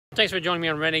Thanks for joining me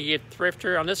on Renegade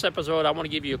Thrifter. On this episode, I want to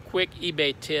give you a quick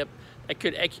eBay tip that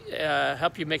could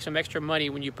help you make some extra money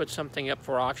when you put something up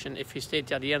for auction. If you stay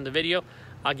till the end of the video,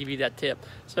 I'll give you that tip.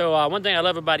 So one thing I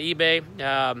love about eBay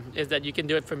is that you can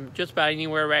do it from just about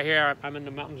anywhere right here. I'm in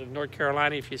the mountains of North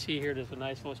Carolina. If you see here, there's a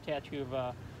nice little statue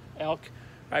of elk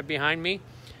right behind me.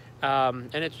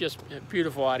 And it's just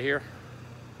beautiful out here,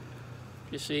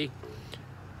 you see.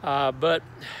 But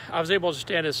I was able to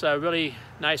stay in this really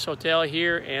nice hotel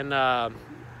here and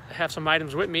have some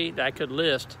items with me that I could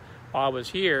list while I was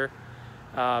here.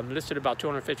 Listed about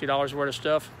 $250 worth of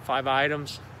stuff, 5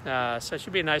 items. So it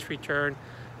should be a nice return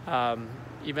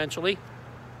eventually.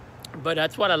 But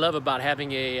that's what I love about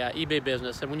having a eBay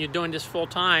business. And when you're doing this full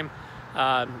time,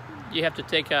 you have to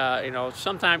take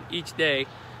some time each day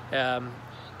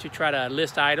to try to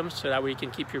list items so that way you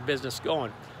can keep your business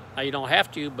going. Now, you don't have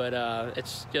to, but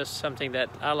it's just something that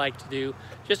I like to do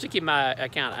just to keep my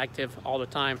account active all the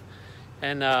time.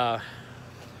 And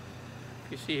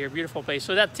you see here, beautiful place.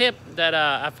 So that tip that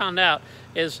I found out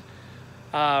is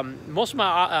most of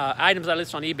my items I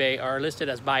list on eBay are listed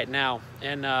as buy it now.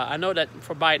 And I know that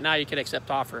for buy it now, you can accept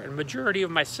offer. And the majority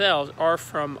of my sales are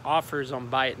from offers on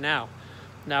buy it now.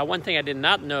 Now, one thing I did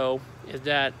not know is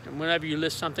that whenever you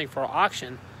list something for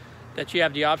auction, that you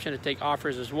have the option to take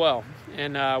offers as well.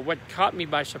 And what caught me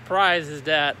by surprise is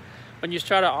that when you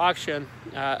start an auction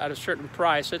at a certain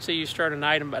price, let's say you start an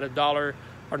item at $1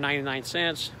 or 99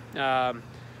 cents, and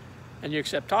you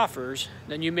accept offers,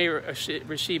 then you may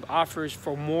receive offers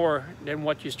for more than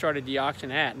what you started the auction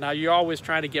at. Now, you're always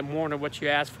trying to get more than what you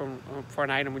ask for an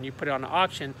item when you put it on the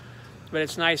auction, but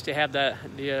it's nice to have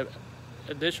the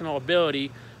additional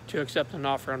ability to accept an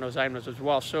offer on those items as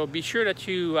well. So be sure that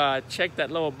you check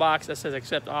that little box that says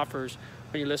accept offers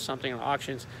when you list something on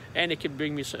auctions, and it could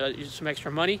bring me some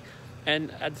extra money.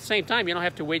 And at the same time, you don't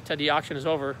have to wait till the auction is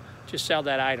over to sell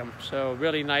that item. So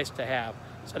really nice to have.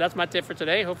 So that's my tip for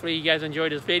today. Hopefully you guys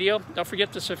enjoyed this video. Don't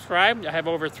forget to subscribe. I have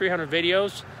over 300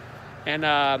 videos,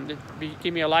 and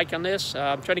give me a like on this.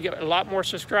 I'm trying to get a lot more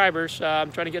subscribers.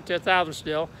 I'm trying to get to 1,000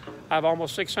 still. I have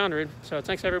almost 600. So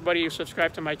thanks everybody who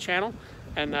subscribed to my channel,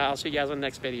 and I'll see you guys on the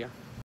next video.